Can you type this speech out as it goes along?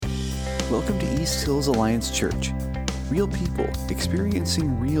Welcome to East Hills Alliance Church. Real people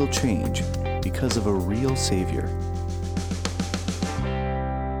experiencing real change because of a real Savior.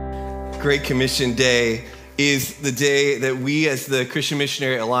 Great Commission Day is the day that we as the Christian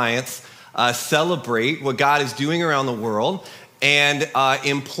Missionary Alliance celebrate what God is doing around the world and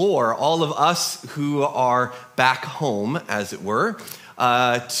implore all of us who are back home, as it were,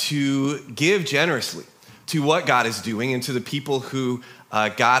 to give generously to what God is doing and to the people who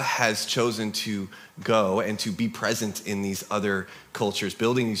God has chosen to go and to be present in these other cultures,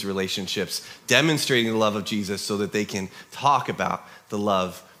 building these relationships, demonstrating the love of Jesus so that they can talk about the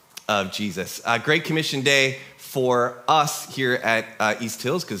love of Jesus. Great Commission Day for us here at East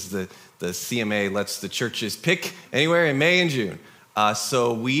Hills, because the CMA lets the churches pick anywhere in May and June.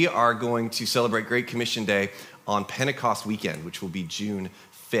 So we are going to celebrate Great Commission Day on Pentecost weekend, which will be June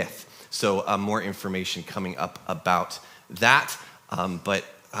 5th. So more information coming up about that. But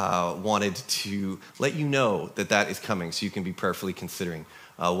wanted to let you know that that is coming so you can be prayerfully considering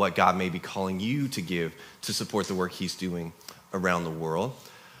what God may be calling you to give to support the work he's doing around the world.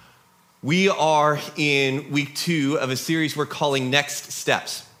 We are in week 2 of a series we're calling Next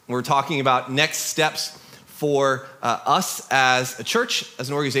Steps. We're talking about next steps for us as a church, as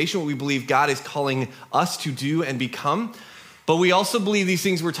an organization, what we believe God is calling us to do and become. But we also believe these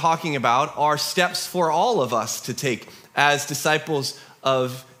things we're talking about are steps for all of us to take as disciples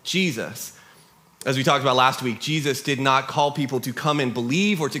of Jesus. As we talked about last week, Jesus did not call people to come and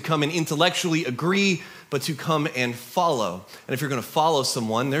believe or to come and intellectually agree, but to come and follow. And if you're going to follow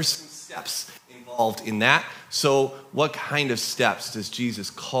someone, there's some steps involved in that. So what kind of steps does Jesus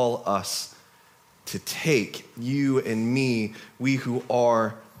call us to take, you and me, we who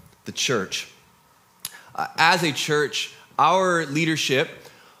are the church? As a church, our leadership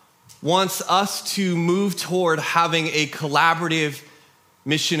wants us to move toward having a collaborative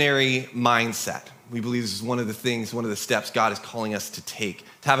missionary mindset. We believe this is one of the steps God is calling us to take,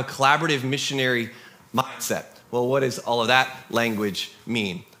 to have a collaborative missionary mindset. Well, what does all of that language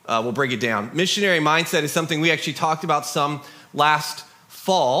mean? We'll break it down. Missionary mindset is something we actually talked about some last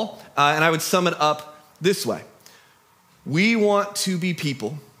fall, and I would sum it up this way. We want to be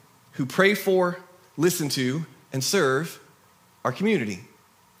people who pray for, listen to, and serve our community.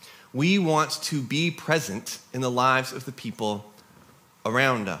 We want to be present in the lives of the people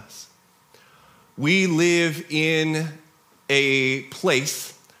around us. We live in a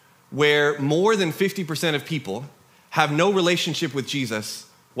place where more than 50% of people have no relationship with Jesus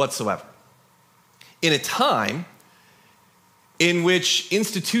whatsoever. In a time in which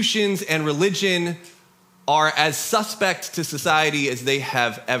institutions and religion are as suspect to society as they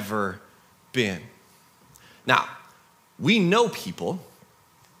have ever been. Now, we know people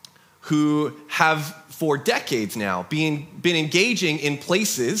who have for decades now been engaging in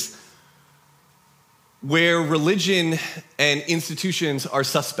places where religion and institutions are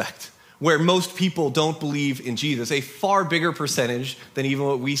suspect, where most people don't believe in Jesus, a far bigger percentage than even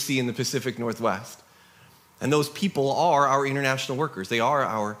what we see in the Pacific Northwest. And those people are our international workers. They are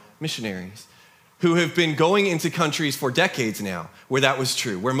our missionaries who have been going into countries for decades now where that was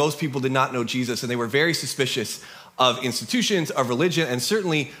true, where most people did not know Jesus and they were very suspicious of institutions, of religion, and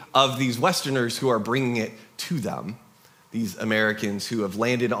certainly of these Westerners who are bringing it to them, these Americans who have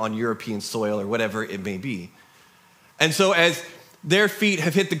landed on European soil or whatever it may be. And so as their feet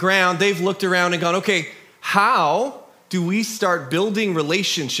have hit the ground, they've looked around and gone, okay, how do we start building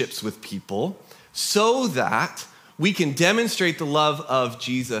relationships with people so that we can demonstrate the love of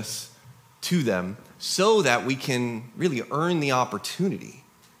Jesus to them, so that we can really earn the opportunity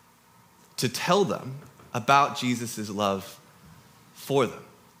to tell them about Jesus' love for them?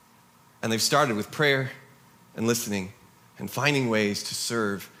 And they've started with prayer and listening and finding ways to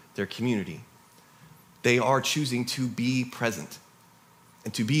serve their community. They are choosing to be present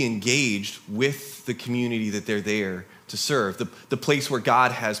and to be engaged with the community that they're there to serve, the place where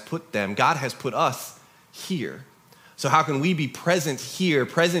God has put them. God has put us here. So how can we be present here,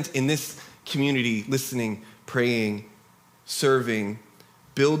 present in this community, listening, praying, serving,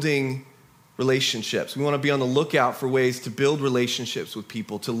 building relationships? We want to be on the lookout for ways to build relationships with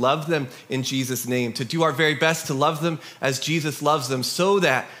people, to love them in Jesus' name, to do our very best to love them as Jesus loves them, so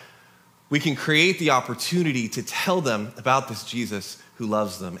that we can create the opportunity to tell them about this Jesus who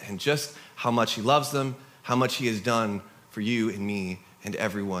loves them and just how much he loves them, how much he has done for you and me and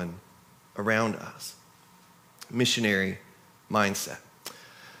everyone around us. Missionary mindset.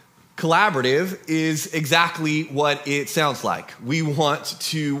 Collaborative is exactly what it sounds like. We want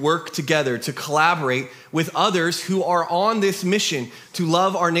to work together, to collaborate with others who are on this mission to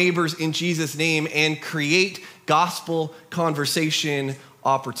love our neighbors in Jesus' name and create gospel conversation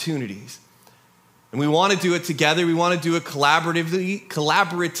opportunities. And we want to do it together. We want to do it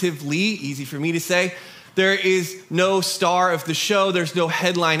collaboratively, easy for me to say. There is no star of the show. There's no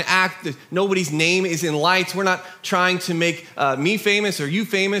headline act. Nobody's name is in lights. We're not trying to make me famous or you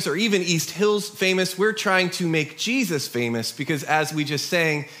famous or even East Hills famous. We're trying to make Jesus famous because, as we just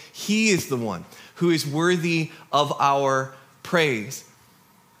sang, he is the one who is worthy of our praise.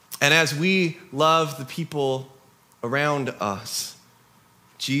 And as we love the people around us,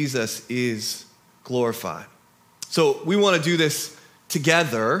 Jesus is glorified. So we want to do this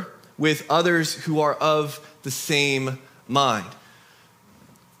together with others who are of the same mind.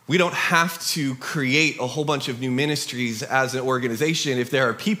 We don't have to create a whole bunch of new ministries as an organization. If there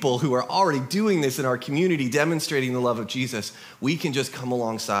are people who are already doing this in our community, demonstrating the love of Jesus, we can just come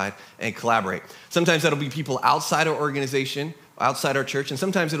alongside and collaborate. Sometimes that'll be people outside our organization, outside our church, and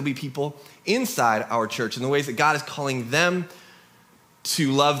sometimes it'll be people inside our church in the ways that God is calling them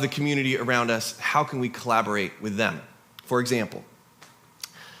to love the community around us. How can we collaborate with them? For example,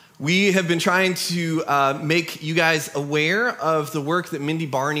 we have been trying to make you guys aware of the work that Mindy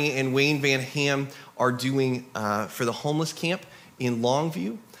Barney and Wayne Van Ham are doing for the homeless camp in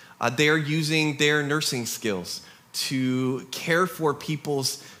Longview. They're using their nursing skills to care for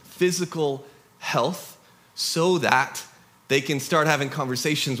people's physical health so that they can start having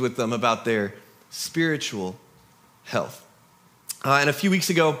conversations with them about their spiritual health. And a few weeks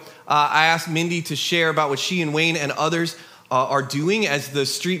ago, I asked Mindy to share about what she and Wayne and others are doing as the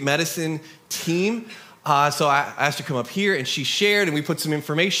street medicine team. So I asked her to come up here, and she shared, and we put some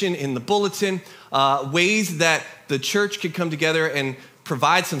information in the bulletin, ways that the church could come together and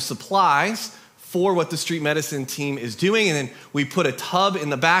provide some supplies for what the street medicine team is doing. And then we put a tub in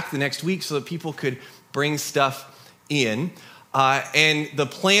the back the next week so that people could bring stuff in. And the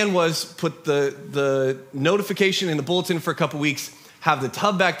plan was put the notification in the bulletin for a couple weeks, have the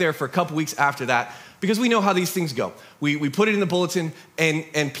tub back there for a couple weeks after that, because we know how these things go. We put it in the bulletin,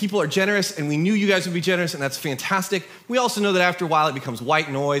 and people are generous, and we knew you guys would be generous, and that's fantastic. We also know that after a while it becomes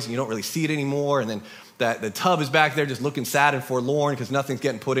white noise, and you don't really see it anymore, and then that the tub is back there just looking sad and forlorn because nothing's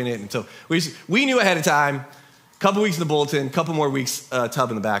getting put in it. And so we knew ahead of time, a couple weeks in the bulletin, a couple more weeks tub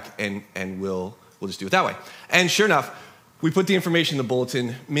in the back, and we'll just do it that way. And sure enough, we put the information in the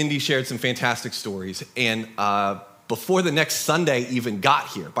bulletin. Mindy shared some fantastic stories. And before the next Sunday even got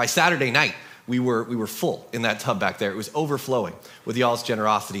here, by Saturday night, we were full in that tub back there. It was overflowing with y'all's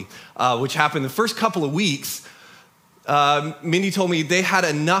generosity, which happened the first couple of weeks. Mindy told me they had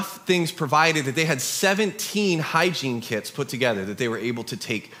enough things provided that they had 17 hygiene kits put together that they were able to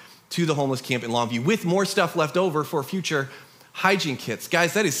take to the homeless camp in Longview with more stuff left over for future hygiene kits.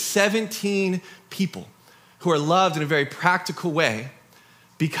 Guys, that is 17 people who are loved in a very practical way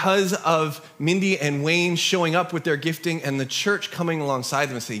because of Mindy and Wayne showing up with their gifting and the church coming alongside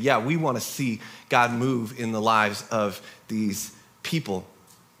them and say, yeah, we want to see God move in the lives of these people.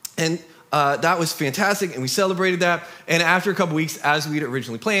 And that was fantastic, and we celebrated that. And after a couple weeks, as we'd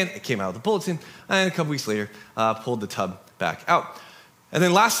originally planned, it came out of the bulletin, and a couple weeks later, pulled the tub back out. And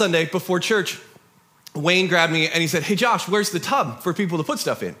then last Sunday, before church, Wayne grabbed me and he said, hey, Josh, where's the tub for people to put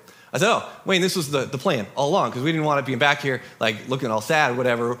stuff in? I said, oh, Wayne, this was the plan all along because we didn't want to be back here like looking all sad or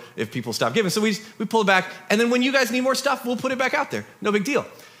whatever if people stopped giving. So we pulled it back, and then when you guys need more stuff, we'll put it back out there. No big deal.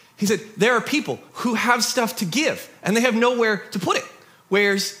 He said, there are people who have stuff to give, and they have nowhere to put it.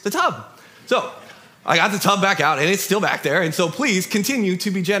 Where's the tub? So I got the tub back out, and it's still back there, and so please continue to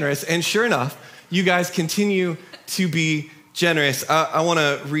be generous. And sure enough, you guys continue to be generous. I want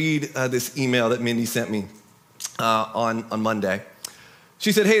to read this email that Mindy sent me on Monday.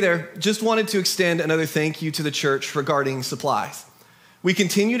 She said, hey there, just wanted to extend another thank you to the church regarding supplies. We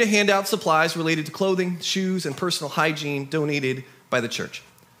continue to hand out supplies related to clothing, shoes, and personal hygiene donated by the church.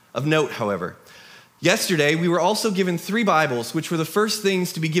 Of note, however, yesterday we were also given 3 Bibles, which were the first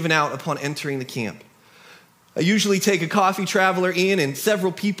things to be given out upon entering the camp. I usually take a coffee traveler in, and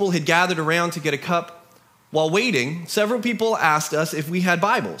several people had gathered around to get a cup. While waiting, several people asked us if we had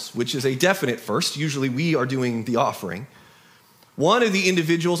Bibles, which is a definite first. Usually we are doing the offering. One of the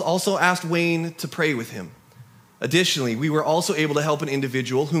individuals also asked Wayne to pray with him. Additionally, we were also able to help an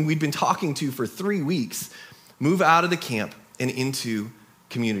individual whom we'd been talking to for 3 weeks move out of the camp and into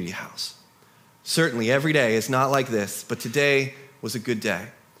community house. Certainly, every day is not like this, but today was a good day.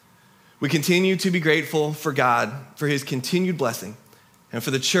 We continue to be grateful for God, for his continued blessing, and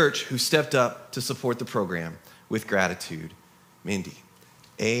for the church who stepped up to support the program with gratitude. Mindy.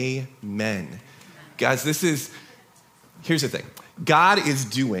 Amen. Guys, here's the thing. God is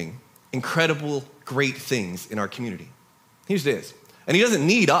doing incredible, great things in our community. He just is. And he doesn't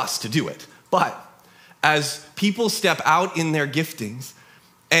need us to do it. But as people step out in their giftings,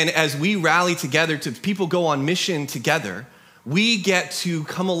 And as we rally together, to people go on mission together, we get to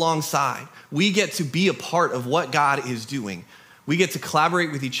come alongside. We get to be a part of what God is doing. We get to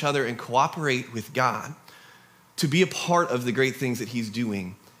collaborate with each other and cooperate with God to be a part of the great things that he's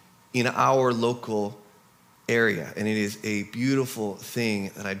doing in our local area. And it is a beautiful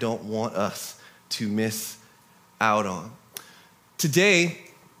thing that I don't want us to miss out on. Today,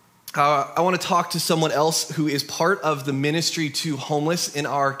 I want to talk to someone else who is part of the ministry to homeless in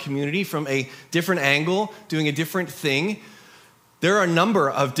our community from a different angle, doing a different thing. There are a number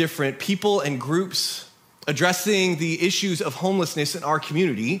of different people and groups addressing the issues of homelessness in our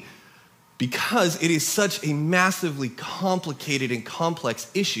community because it is such a massively complicated and complex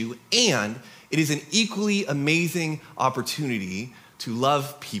issue, and it is an equally amazing opportunity to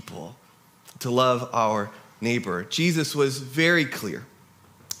love people, to love our neighbor. Jesus was very clear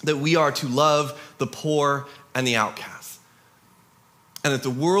that we are to love the poor and the outcasts, and that the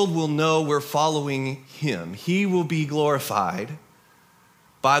world will know we're following him. He will be glorified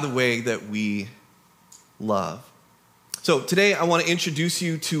by the way that we love. So today I want to introduce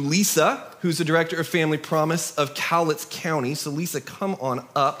you to Lisa, who's the director of Family Promise of Cowlitz County. So Lisa, come on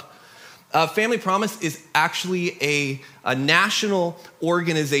up. Family Promise is actually a national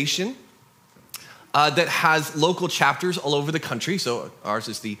organization that has local chapters all over the country. So ours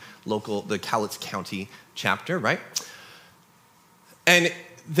is the Cowlitz County chapter, right? And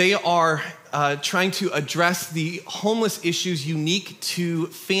they are trying to address the homeless issues unique to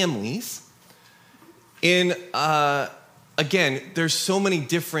families. Again, there's so many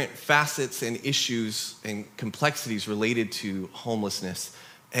different facets and issues and complexities related to homelessness.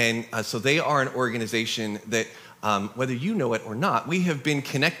 And so they are an organization that, whether you know it or not, we have been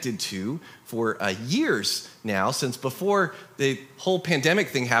connected to for years now, since before the whole pandemic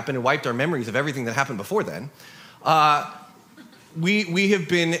thing happened and wiped our memories of everything that happened before then. We have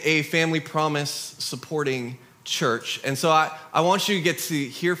been a Family Promise supporting church. And so I want you to get to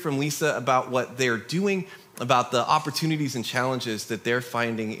hear from Lisa about what they're doing, about the opportunities and challenges that they're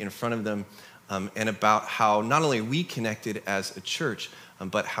finding in front of them, and about how not only are we connected as a church,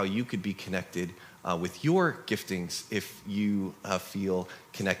 but how you could be connected with your giftings if you feel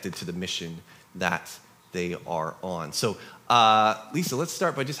connected to the mission that they are on. So Lisa, let's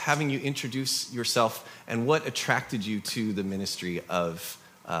start by just having you introduce yourself and what attracted you to the ministry of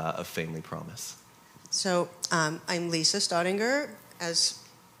Family Promise. So I'm Lisa Staudinger, as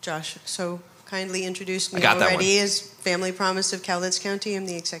Josh so kindly introduced me already, as Family Promise of Cowlitz County. I'm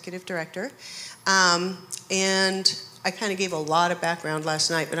the executive director. And I kind of gave a lot of background last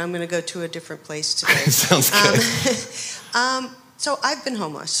night, but I'm going to go to a different place today. Sounds good. So I've been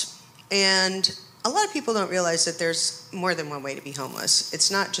homeless, and a lot of people don't realize that there's more than one way to be homeless. It's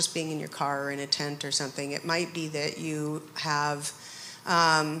not just being in your car or in a tent or something. It might be that you have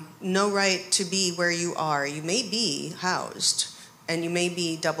no right to be where you are. You may be housed, and you may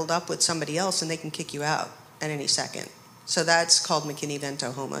be doubled up with somebody else, and they can kick you out at any second. So that's called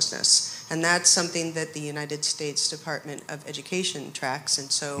McKinney-Vento homelessness. And that's something that the United States Department of Education tracks,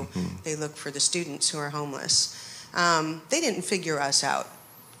 and so they look for the students who are homeless. They didn't figure us out.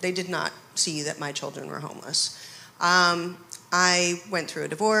 They did not see that my children were homeless. I went through a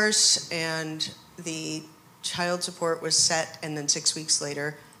divorce, and the child support was set, and then 6 weeks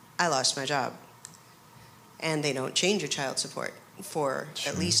later, I lost my job. And they don't change your child support for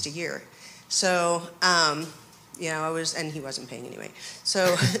at least a year. So, and he wasn't paying anyway.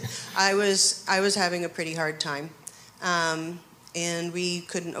 So I was having a pretty hard time. And we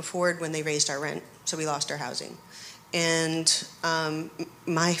couldn't afford when they raised our rent, so we lost our housing. And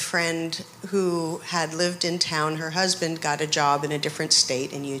my friend who had lived in town, her husband got a job in a different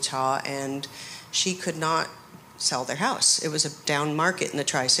state in Utah, and she could not sell their house. It was a down market in the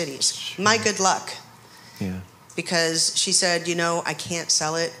Tri-Cities. Sure. My good luck. Yeah. Because she said, I can't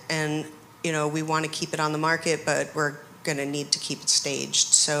sell it, and we want to keep it on the market, but we're going to need to keep it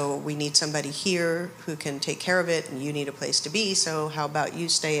staged. So we need somebody here who can take care of it, and you need a place to be, so how about you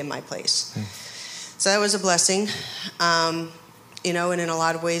stay in my place? So that was a blessing. And in a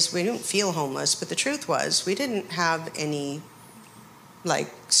lot of ways, we didn't feel homeless, but the truth was we didn't have any,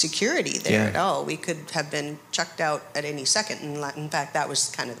 security there at all. We could have been chucked out at any second, and in fact, that was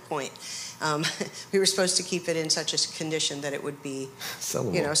kind of the point. We were supposed to keep it in such a condition that it would be,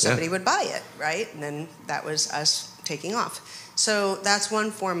 sellable. Somebody would buy it, right? And then that was us taking off. So that's one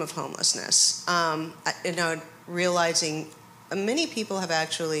form of homelessness. Realizing many people have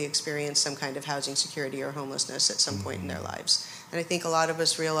actually experienced some kind of housing security or homelessness at some point in their lives. And I think a lot of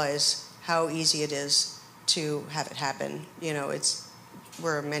us realize how easy it is to have it happen.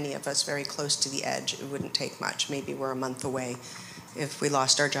 We're many of us very close to the edge. It wouldn't take much. Maybe we're a month away. if we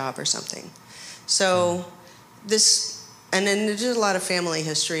lost our job or something. So and then there's a lot of family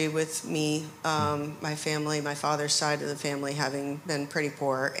history with me, my family, my father's side of the family having been pretty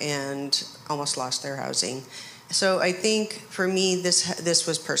poor and almost lost their housing. So I think for me, this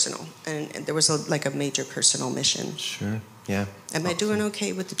was personal, and there was a major personal mission. Sure. Yeah. Am I doing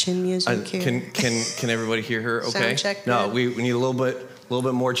okay with the chin music here? Can everybody hear her? Okay. Sound check. No, we need a little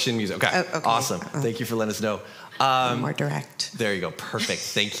bit more chin music. Okay. Oh, okay. Awesome. Thank you for letting us know. More direct. There you go. Perfect.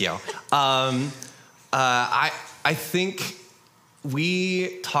 Thank you. I think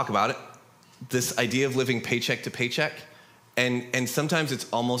we talk about it, this idea of living paycheck to paycheck, and sometimes it's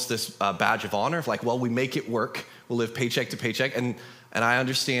almost this badge of honor of like, well, we make it work. We'll live paycheck to paycheck, and I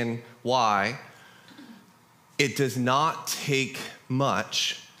understand why. It does not take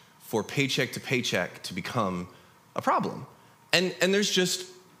much for paycheck to paycheck to become a problem. And there's just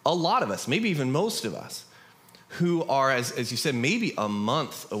a lot of us, maybe even most of us, who are, as you said, maybe a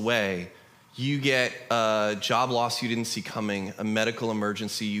month away. You get a job loss you didn't see coming, a medical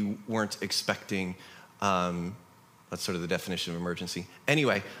emergency you weren't expecting. That's sort of the definition of emergency.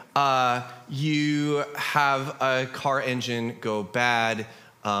 Anyway, you have a car engine go bad.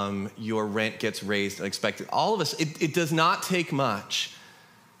 Your rent gets raised unexpected. All of us, it does not take much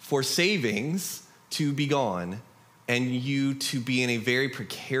for savings to be gone and you to be in a very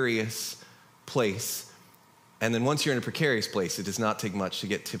precarious place. And then once you're in a precarious place, it does not take much to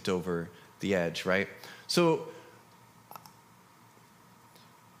get tipped over the edge, right? So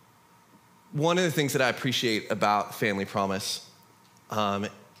one of the things that I appreciate about Family Promise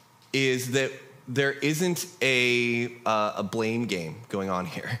is that there isn't a blame game going on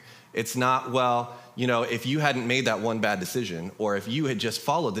here. It's not, well, if you hadn't made that one bad decision, or if you had just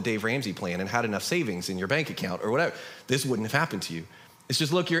followed the Dave Ramsey plan and had enough savings in your bank account or whatever, this wouldn't have happened to you. It's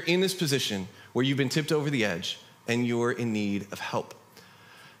just, look, you're in this position where you've been tipped over the edge and you're in need of help.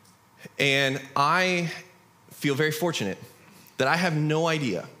 And I feel very fortunate that I have no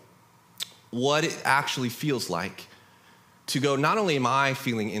idea what it actually feels like to go, not only am I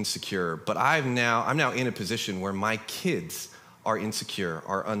feeling insecure, but I'm now in a position where my kids are insecure,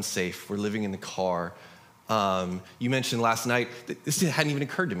 are unsafe. We're living in the car. You mentioned last night that this hadn't even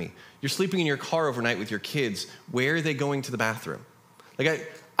occurred to me. You're sleeping in your car overnight with your kids. Where are they going to the bathroom? Like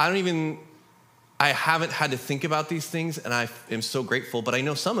I haven't had to think about these things, and I am so grateful, but I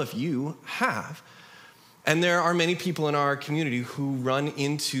know some of you have. And there are many people in our community who run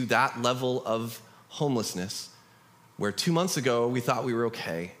into that level of homelessness, where 2 months ago we thought we were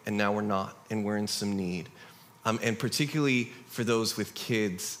okay, and now we're not, and we're in some need. And particularly for those with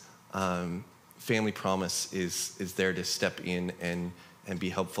kids, Family Promise is there to step in and be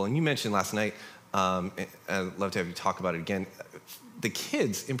helpful. And you mentioned last night, and I'd love to have you talk about it again, the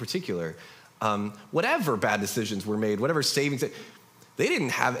kids in particular, whatever bad decisions were made, whatever savings, they didn't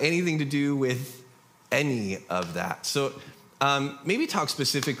have anything to do with any of that. So maybe talk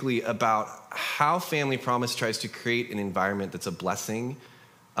specifically about how Family Promise tries to create an environment that's a blessing,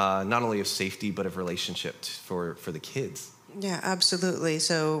 not only of safety, but of relationship for the kids. Yeah, absolutely.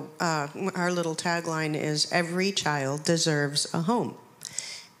 So our little tagline is, every child deserves a home.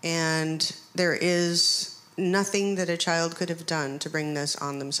 And there is nothing that a child could have done to bring this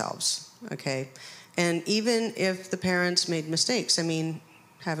on themselves, okay? And even if the parents made mistakes,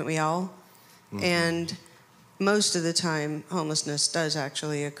 haven't we all? Mm-hmm. And most of the time, homelessness does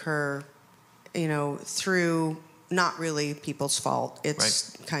actually occur, through not really people's fault.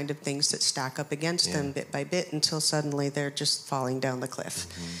 It's right. Kind of things that stack up against them bit by bit until suddenly they're just falling down the cliff.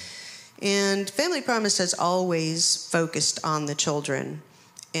 Mm-hmm. And Family Promise has always focused on the children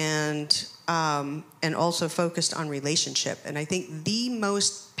and also focused on relationship. And I think the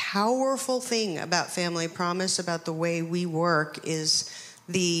most powerful thing about Family Promise, about the way we work, is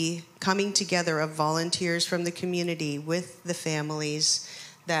the coming together of volunteers from the community with the families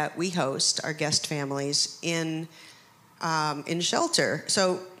that we host, our guest families, in shelter.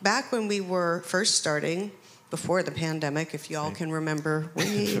 So back when we were first starting, before the pandemic, if you all can remember,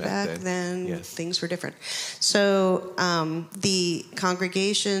 way back then, yes. Things were different. So the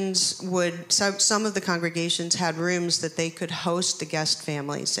congregations some of the congregations had rooms that they could host the guest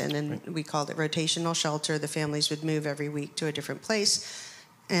families in, and we called it rotational shelter. The families would move every week to a different place.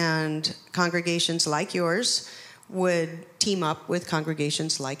 And congregations like yours would team up with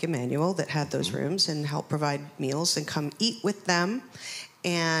congregations like Emmanuel that had those rooms and help provide meals and come eat with them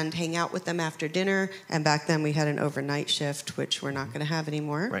and hang out with them after dinner. And back then we had an overnight shift, which we're not going to have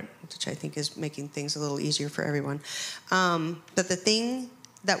anymore, right. Which I think is making things a little easier for everyone. But the thing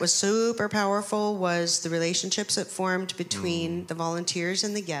that was super powerful was the relationships that formed between the volunteers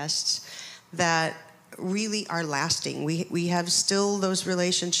and the guests that really are lasting. We have still those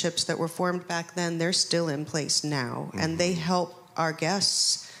relationships that were formed back then. They're still in place now, and they help our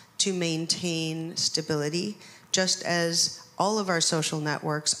guests to maintain stability, just as all of our social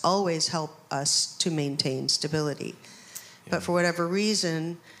networks always help us to maintain stability. But for whatever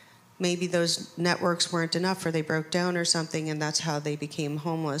reason, maybe those networks weren't enough, or they broke down or something, and that's how they became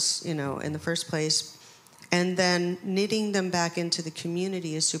homeless, in the first place. And then knitting them back into the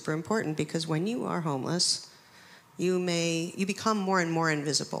community is super important, because when you are homeless, you become more and more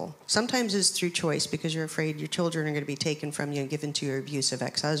invisible. Sometimes it's through choice, because you're afraid your children are going to be taken from you and given to your abusive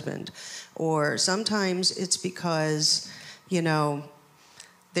ex-husband. Or sometimes it's because,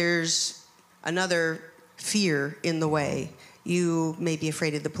 there's another fear in the way. You may be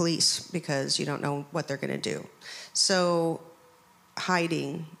afraid of the police because you don't know what they're going to do. So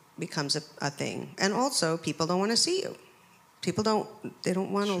hiding becomes a thing. And also, people don't want to see you. They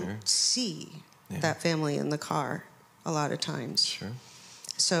don't want to see that family in the car a lot of times. Sure.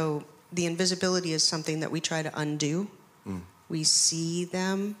 So the invisibility is something that we try to undo. We see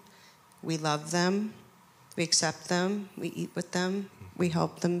them, we love them, we accept them, we eat with them, we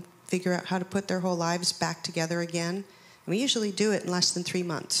help them figure out how to put their whole lives back together again. And we usually do it in less than 3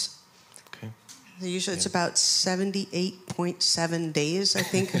 months. Usually it's about 78.7 days, I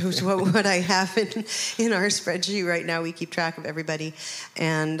think, is what I have in our spreadsheet right now. We keep track of everybody.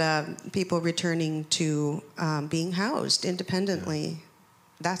 And people returning to being housed independently.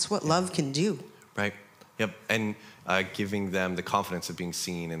 That's what love can do. Right. Yep. And giving them the confidence of being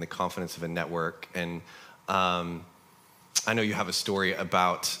seen and the confidence of a network. And I know you have a story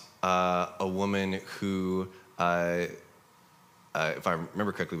about a woman who, if I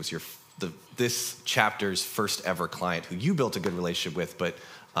remember correctly, was this chapter's first ever client, who you built a good relationship with, but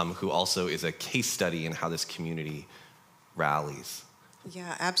who also is a case study in how this community rallies.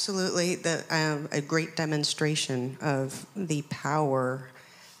 Yeah, absolutely. A great demonstration of the power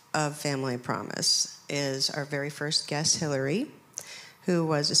of Family Promise is our very first guest, Hillary, who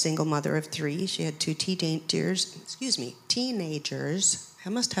was a single mother of 3. She had 2 teenagers. I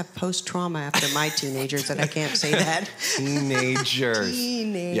must have post-trauma after my teenagers that I can't say that. Teenagers.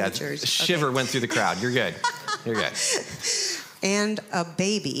 Yeah, shiver went through the crowd. You're good. You're good. And a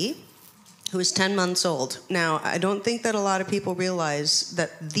baby who is 10 months old. Now, I don't think that a lot of people realize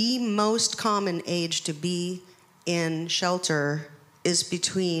that the most common age to be in shelter is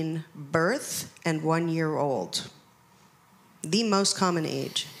between birth and 1 year old. The most common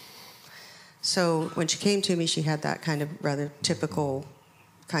age. So when she came to me, she had that kind of rather typical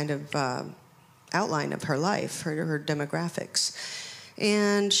kind of outline of her life, her demographics.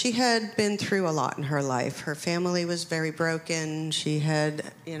 And she had been through a lot in her life. Her family was very broken. She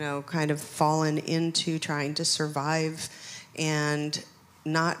had, kind of fallen into trying to survive and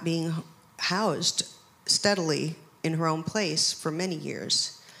not being housed steadily in her own place for many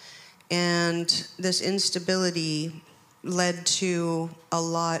years. And this instability led to a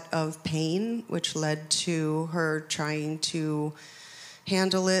lot of pain, which led to her trying to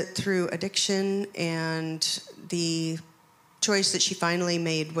handle it through addiction, and the choice that she finally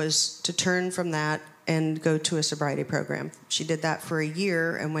made was to turn from that and go to a sobriety program. She did that for a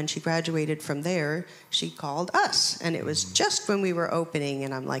year, and when she graduated from there, she called us, and it was just when we were opening,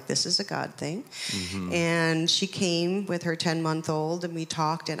 and I'm like, this is a God thing. And she came with her 10-month-old, and we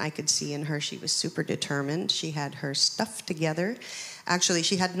talked, and I could see in her she was super determined. She had her stuff together. Actually,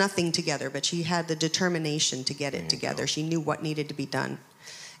 she had nothing together, but she had the determination to get it together. She knew what needed to be done.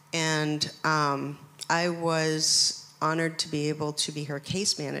 And I was honored to be able to be her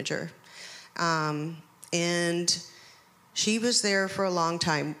case manager. And she was there for a long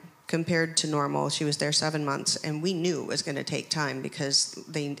time compared to normal. She was there 7 months, and we knew it was going to take time because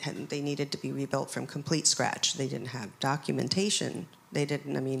they needed to be rebuilt from complete scratch. They didn't have documentation. They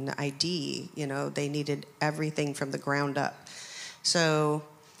didn't, ID, they needed everything from the ground up. So,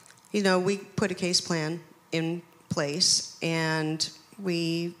 we put a case plan in place, and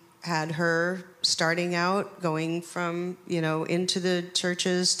we had her starting out, going from, into the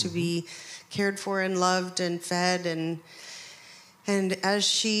churches to be cared for and loved and fed. And as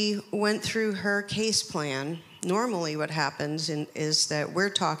she went through her case plan, normally what happens is that we're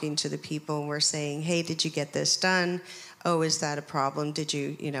talking to the people and we're saying, hey, did you get this done? Oh, is that a problem? Did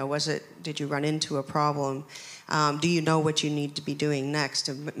you run into a problem? Do you know what you need to be doing next?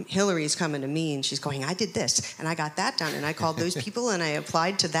 And Hillary's coming to me and she's going, I did this and I got that done and I called those people and I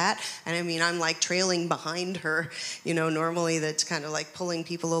applied to that. And I'm like trailing behind her. Normally that's kind of like pulling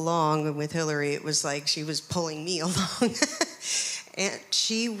people along. And with Hillary, it was like she was pulling me along. And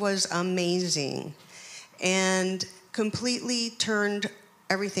she was amazing and completely turned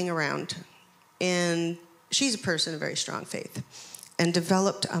everything around. And she's a person of very strong faith and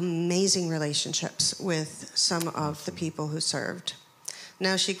developed amazing relationships with some of the people who served.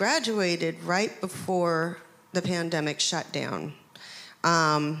 Now, she graduated right before the pandemic shut down,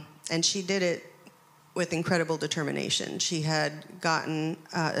 and she did it with incredible determination. She had gotten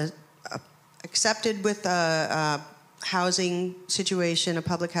accepted with a housing situation, a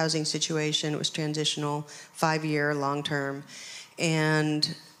public housing situation. It was transitional, 5-year, long-term,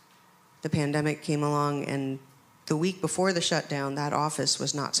 and the pandemic came along, and the week before the shutdown, that office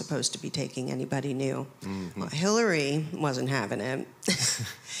was not supposed to be taking anybody new. Mm-hmm. Well, Hillary wasn't having it.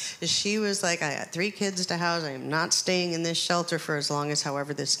 She was like, I got 3 kids to house. I am not staying in this shelter for as long as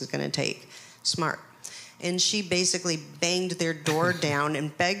however this is going to take. Smart. And she basically banged their door down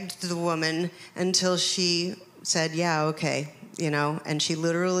and begged the woman until she said, yeah, okay, and she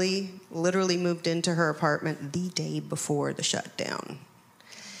literally moved into her apartment the day before the shutdown.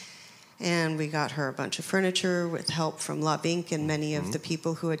 And we got her a bunch of furniture with help from Love Inc. and many of the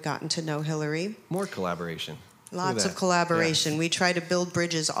people who had gotten to know Hillary. More collaboration. Lots of collaboration. Yeah. We try to build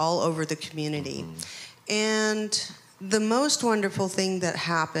bridges all over the community. And the most wonderful thing that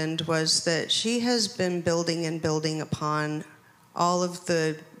happened was that she has been building and building upon all of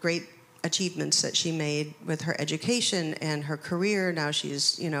the great achievements that she made with her education and her career. Now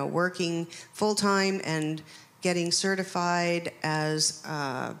she's, working full-time and getting certified as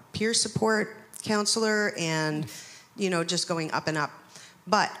a peer support counselor and, just going up and up.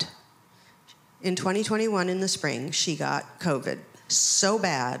 But in 2021 in the spring, she got COVID so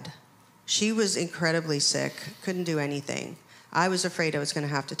bad. She was incredibly sick, couldn't do anything. I was afraid I was going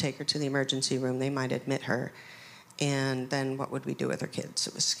to have to take her to the emergency room. They might admit her. And then what would we do with her kids?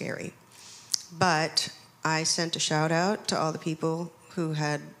 It was scary. But I sent a shout out to all the people who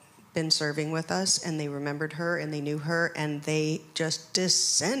had been serving with us, and they remembered her and they knew her, and they just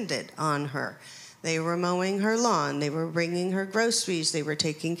descended on her. They were mowing her lawn, they were bringing her groceries, they were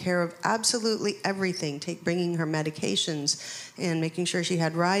taking care of absolutely everything, bringing her medications and making sure she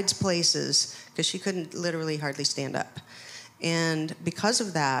had rides places, because she couldn't literally hardly stand up. And because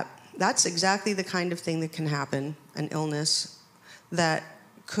of that, that's exactly the kind of thing that can happen, an illness that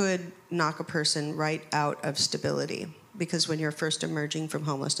could knock a person right out of stability. Because when you're first emerging from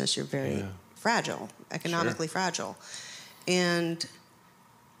homelessness, you're very fragile, economically fragile. And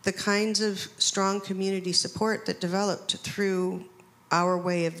the kinds of strong community support that developed through our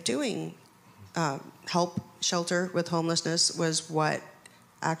way of doing help shelter with homelessness was what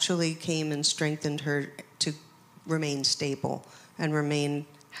actually came and strengthened her to remain stable and remain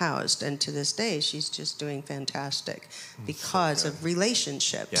housed. And to this day, she's just doing fantastic because of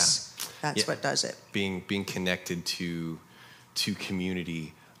relationships. Yeah. That's what does it. Being connected to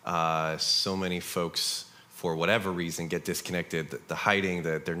community. So many folks, for whatever reason, get disconnected. The hiding,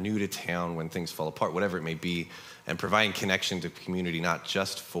 they're new to town when things fall apart, whatever it may be, and providing connection to community, not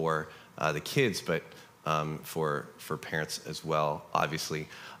just for the kids, but for parents as well, obviously.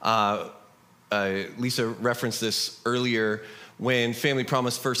 Lisa referenced this earlier. When Family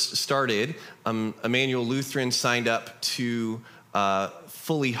Promise first started, Emmanuel Lutheran signed up to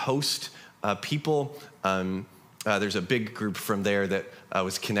fully host people. There's a big group from there that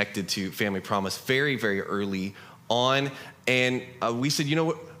was connected to Family Promise very, very early on. And we said,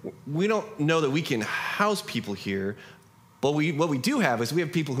 we don't know that we can house people here, but what we do have is we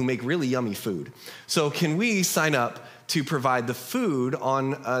have people who make really yummy food. So can we sign up to provide the food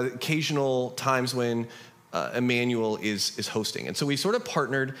on occasional times when Emmanuel is hosting? And so we sort of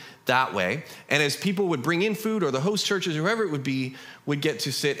partnered that way. And as people would bring in food, or the host churches, or whoever it would be, would get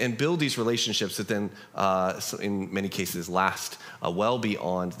to sit and build these relationships that then, in many cases, last well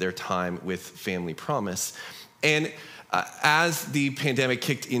beyond their time with Family Promise. And as the pandemic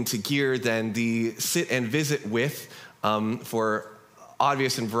kicked into gear, then the sit and visit with, for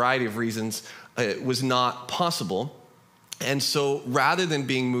obvious and variety of reasons, was not possible. And so rather than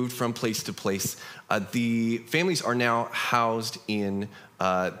being moved from place to place, the families are now housed in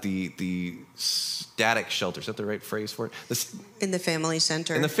the static shelter. Is that the right phrase for it? In the family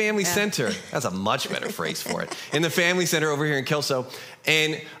center. In the family center. That's a much better phrase for it. In the family center over here in Kelso.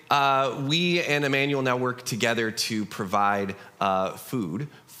 And we and Emmanuel now work together to provide food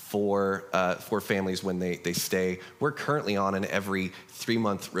for families when they stay. We're currently on an every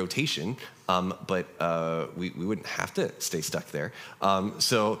 3-month rotation, but we wouldn't have to stay stuck there.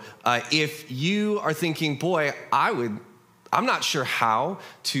 So if you are thinking, boy, I'm not sure how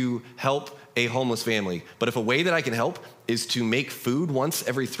to help a homeless family, but if a way that I can help is to make food once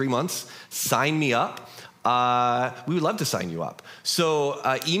every 3 months, sign me up. We would love to sign you up. So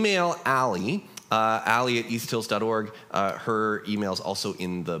email Allie Allie at easthills.org. Her email is also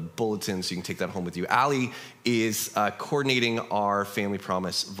in the bulletin, so you can take that home with you. Allie is coordinating our Family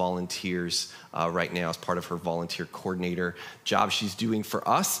Promise volunteers right now as part of her volunteer coordinator job she's doing for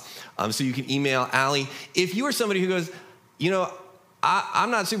us. So you can email Allie. If you are somebody who goes,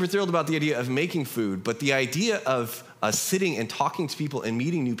 I'm not super thrilled about the idea of making food, but the idea of sitting and talking to people and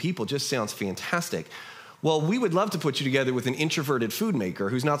meeting new people just sounds fantastic. Well, we would love to put you together with an introverted food maker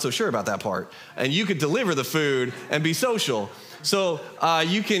who's not so sure about that part. And you could deliver the food and be social. So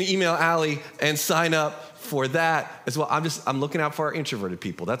you can email Allie and sign up for that as well. I'm looking out for our introverted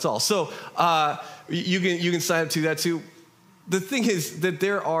people, that's all. So you can sign up to that too. The thing is that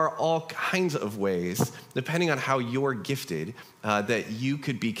there are all kinds of ways, depending on how you're gifted, that you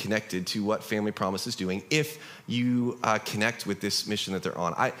could be connected to what Family Promise is doing if you connect with this mission that they're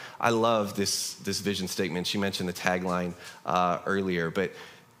on. I love this vision statement. She mentioned the tagline earlier, but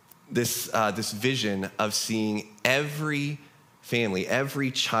this vision of seeing every family,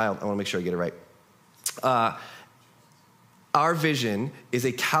 every child, I want to make sure I get it right. Our vision is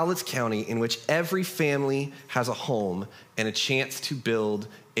a Cowlitz County in which every family has a home and a chance to build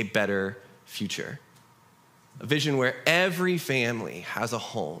a better future. A vision where every family has a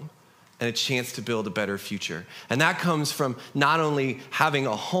home and a chance to build a better future. And that comes from not only having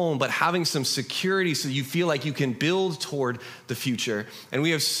a home, but having some security so you feel like you can build toward the future. And we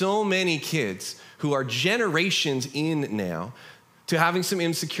have so many kids who are generations in now to having some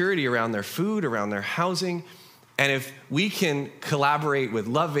insecurity around their food, around their housing. And if we can collaborate with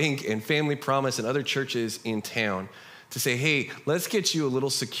Love Inc. and Family Promise and other churches in town to say, hey, let's get you a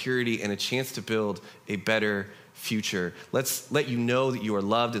little security and a chance to build a better future. Let's let you know that you are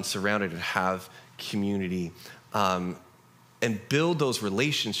loved and surrounded and have community, and build those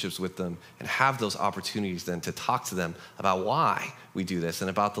relationships with them and have those opportunities then to talk to them about why we do this and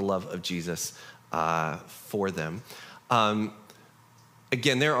about the love of Jesus for them.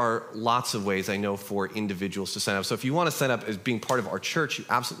 Again, there are lots of ways I know for individuals to sign up. So if you want to sign up as being part of our church, you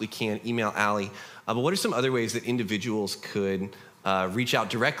absolutely can. Email Allie. But what are some other ways that individuals could reach out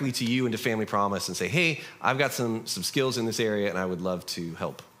directly to you and to Family Promise and say, hey, I've got some skills in this area and I would love to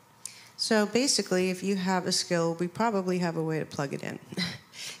help? So basically, if you have a skill, we probably have a way to plug it in.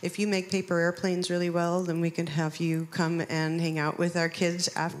 If you make paper airplanes really well, then we can have you come and hang out with our kids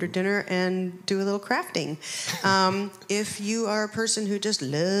after dinner and do a little crafting. If you are a person who just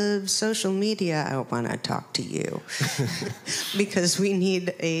loves social media, I want to talk to you because we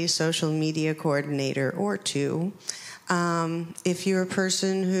need a social media coordinator or two. If you're a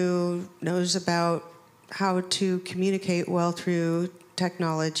person who knows about how to communicate well through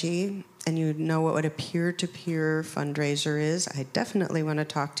technology, and you know what a peer-to-peer fundraiser is, I definitely want to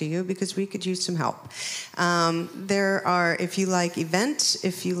talk to you because we could use some help. There are, if you like events,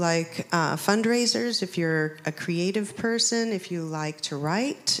 if you like fundraisers, if you're a creative person, if you like to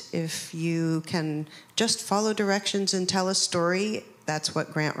write, if you can just follow directions and tell a story, that's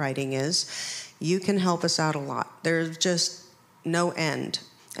what grant writing is, you can help us out a lot. There's just no end.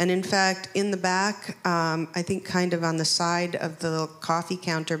 And in fact, in the back, I think kind of on the side of the little coffee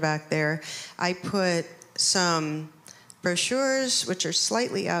counter back there, I put some brochures, which are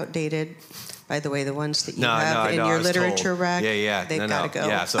slightly outdated. By the way, the ones that you have in your literature rack, they've got to go.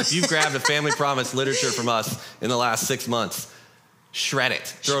 Yeah, so if you've grabbed a Family Promise literature from us in the last 6 months, shred it,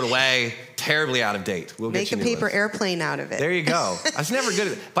 throw it away, terribly out of date. We'll make get you a paper airplane out of it. There you go. I was never good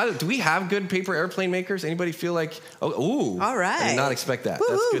at it. By the way, do we have good paper airplane makers? Anybody feel like, all right. I did not expect that.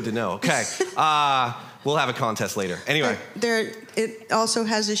 Woo-hoo. That's good to know. Okay. We'll have a contest later. Anyway. It also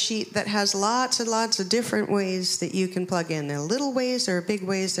has a sheet that has lots and lots of different ways that you can plug in. There are little ways, there are big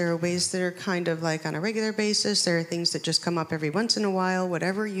ways, there are ways that are kind of like on a regular basis. There are things that just come up every once in a while.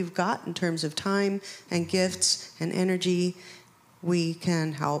 Whatever you've got in terms of time and gifts and energy, we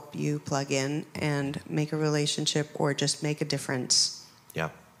can help you plug in and make a relationship or just make a difference.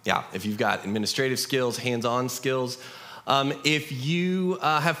 Yeah. If you've got administrative skills, hands-on skills, if you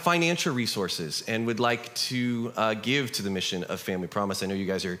have financial resources and would like to give to the mission of Family Promise, I know you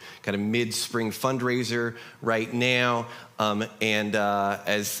guys are kind of mid-spring fundraiser right now, and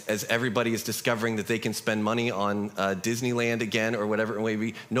as everybody is discovering that they can spend money on Disneyland again or whatever it may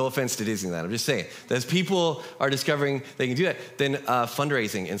be, no offense to Disneyland, I'm just saying, as people are discovering they can do that, then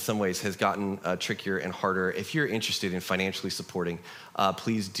fundraising in some ways has gotten trickier and harder. If you're interested in financially supporting,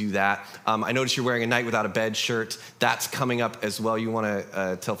 please do that. I noticed you're wearing a Night Without a Bed shirt. That's coming up as well. You want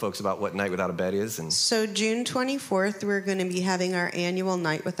to tell folks about what Night Without a Bed is? So June 24th, we're going to be having our annual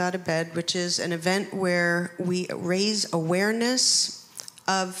Night Without a Bed, which is an event where we raise awareness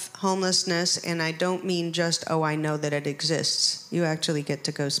of homelessness, and I don't mean just, I know that it exists. You actually get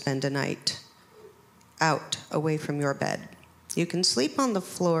to go spend a night out, away from your bed. You can sleep on the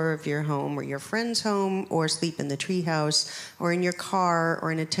floor of your home or your friend's home, or sleep in the treehouse or in your car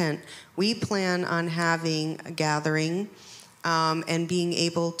or in a tent. We plan on having a gathering and being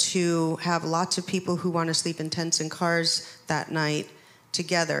able to have lots of people who want to sleep in tents and cars that night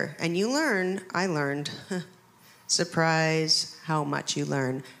together. And I learned, surprise how much you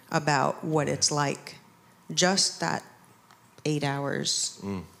learn about what it's like. Just that 8 hours.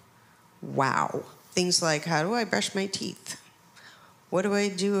 Wow. Things like, how do I brush my teeth? What do I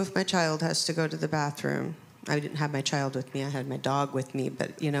do if my child has to go to the bathroom? I didn't have my child with me. I had my dog with me.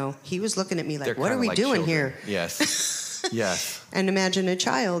 But, he was looking at me like, what are we doing here? Yes. Yes. And imagine a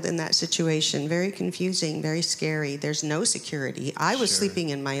child in that situation. Very confusing, very scary. There's no security. I was sleeping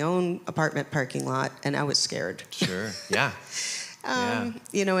in my own apartment parking lot, and I was scared. Sure. Yeah. And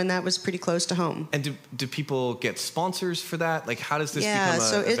that was pretty close to home. And do people get sponsors for that? Like, how does this become an event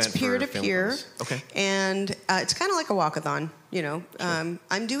so it's peer-to-peer. Okay. And it's kind of like a walkathon, Sure.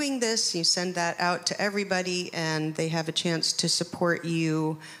 I'm doing this. You send that out to everybody, and they have a chance to support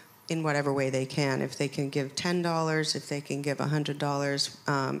you in whatever way they can. If they can give $10, if they can give $100,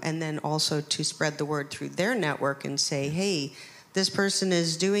 and then also to spread the word through their network and say, hey, this person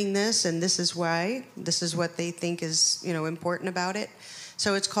is doing this, and this is why. This is what they think is, important about it.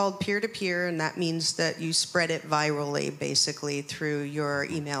 So it's called peer-to-peer, and that means that you spread it virally, basically, through your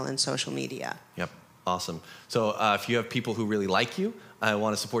email and social media. Yep. Awesome. So if you have people who really like you,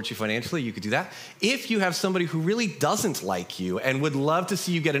 want to support you financially, you could do that. If you have somebody who really doesn't like you and would love to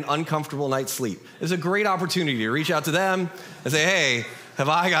see you get an uncomfortable night's sleep, it's a great opportunity to reach out to them and say, hey, have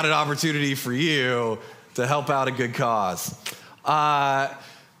I got an opportunity for you to help out a good cause? Last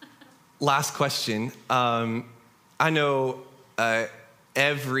question. I know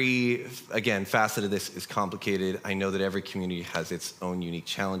every facet of this is complicated. I know that every community has its own unique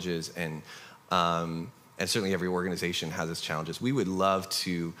challenges, and certainly every organization has its challenges. We would love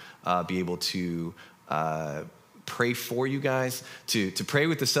to be able to pray for you guys, to pray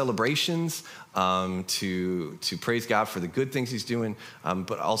with the celebrations, to praise God for the good things he's doing,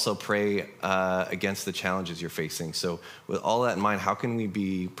 but also pray against the challenges you're facing. So with all that in mind, how can we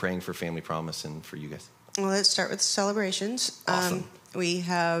be praying for Family Promise and for you guys? Well, let's start with the celebrations. Awesome. We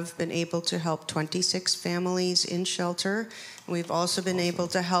have been able to help 26 families in shelter. We've also been able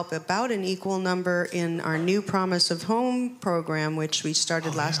to help about an equal number in our new Promise of Home program, which we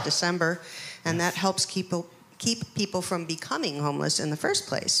started last December, and that helps keep people from becoming homeless in the first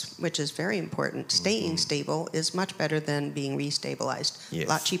place, which is very important. Staying stable is much better than being restabilized. Yes. A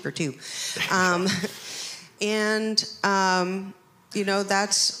lot cheaper, too.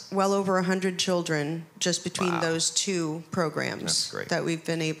 That's well over 100 children just between those two programs that we've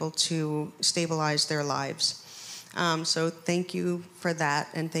been able to stabilize their lives. So thank you for that,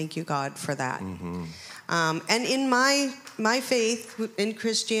 and thank you, God, for that. And in my faith, in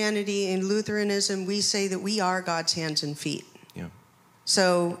Christianity, in Lutheranism, we say that we are God's hands and feet. Yeah.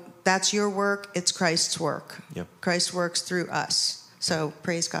 So that's your work. It's Christ's work. Yep. Christ works through us. So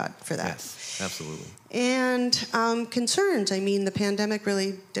praise God for that. Yes, absolutely. And concerns. The pandemic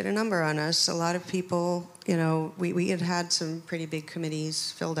really did a number on us. A lot of people, we had some pretty big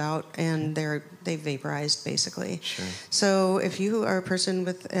committees filled out, and they vaporized, basically. Sure. So if you are a person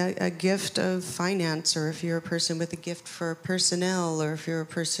with a gift of finance, or if you're a person with a gift for personnel, or if you're a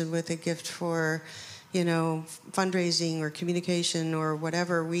person with a gift for, fundraising or communication or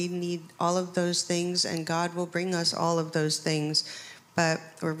whatever, we need all of those things, and God will bring us all of those things. But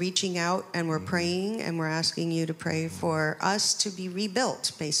we're reaching out, and we're praying, and we're asking you to pray for us to be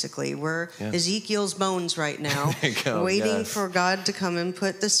rebuilt, basically. We're Ezekiel's bones right now, waiting for God to come and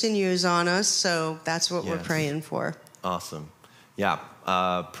put the sinews on us. So that's what we're praying for. Awesome. Yeah,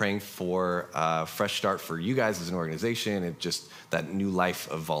 praying for a fresh start for you guys as an organization, and just that new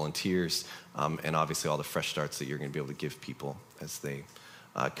life of volunteers, and obviously all the fresh starts that you're going to be able to give people as they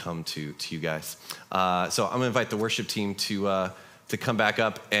come to you guys. So I'm going to invite the worship team to come back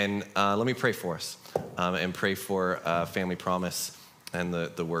up, and let me pray for us, and pray for Family Promise and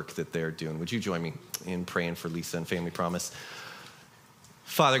the work that they're doing. Would you join me in praying for Lisa and Family Promise?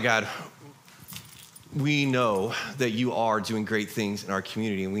 Father God, we know that you are doing great things in our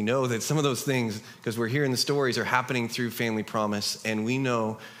community, and we know that some of those things, because we're hearing the stories, are happening through Family Promise, and we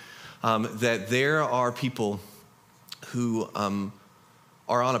know that there are people who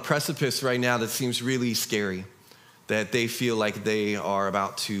are on a precipice right now that seems really scary, that they feel like they are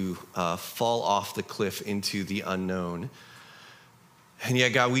about to fall off the cliff into the unknown. And yet,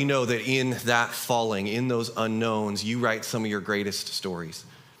 God, we know that in that falling, in those unknowns, you write some of your greatest stories.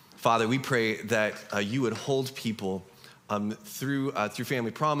 Father, we pray that you would hold people through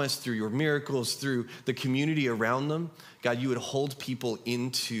Family Promise, through your miracles, through the community around them, God, you would hold people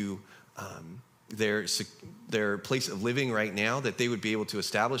into their place of living right now, that they would be able to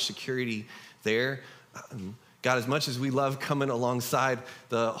establish security there. God, as much as we love coming alongside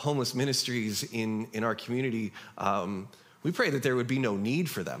the homeless ministries in our community, we pray that there would be no need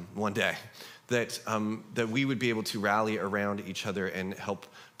for them one day, that we would be able to rally around each other and help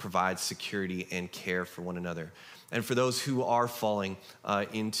provide security and care for one another. And for those who are falling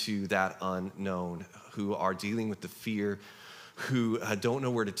into that unknown, who are dealing with the fear, who don't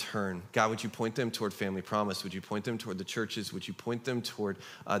know where to turn, God, would you point them toward Family Promise? Would you point them toward the churches? Would you point them toward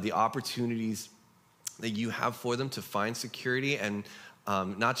the opportunities that you have for them to find security, and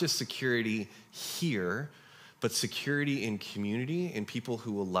not just security here, but security in community, in people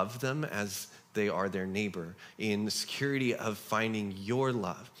who will love them as they are their neighbor, in the security of finding your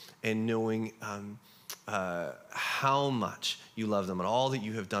love and knowing how much you love them and all that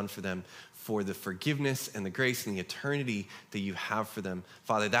you have done for them, for the forgiveness and the grace and the eternity that you have for them.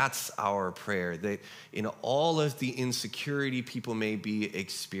 Father, that's our prayer, that in all of the insecurity people may be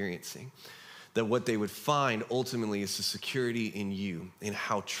experiencing, that what they would find ultimately is the security in you, in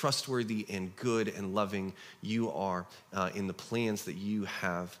how trustworthy and good and loving you are, in the plans that you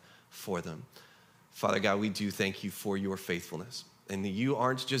have for them. Father God, we do thank you for your faithfulness, and that you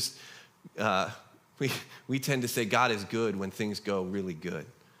aren't just, we tend to say God is good when things go really good.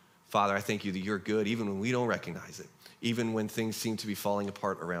 Father, I thank you that you're good even when we don't recognize it, even when things seem to be falling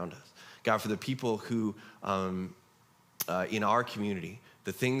apart around us. God, for the people who, in our community,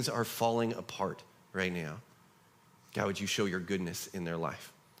 the things are falling apart right now, God, would you show your goodness in their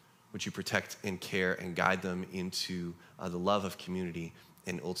life? Would you protect and care and guide them into the love of community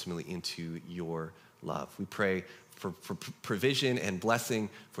and ultimately into your love? We pray for provision and blessing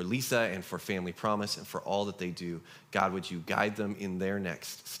for Lisa and for Family Promise and for all that they do. God, would you guide them in their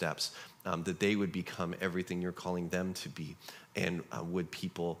next steps, that they would become everything you're calling them to be, and would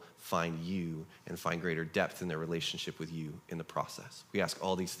people find you and find greater depth in their relationship with you in the process. We ask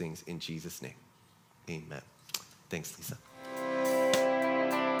all these things in Jesus' name. Amen. Thanks, Lisa.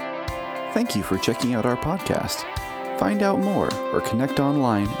 Thank you for checking out our podcast. Find out more or connect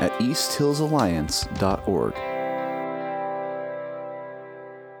online at easthillsalliance.org.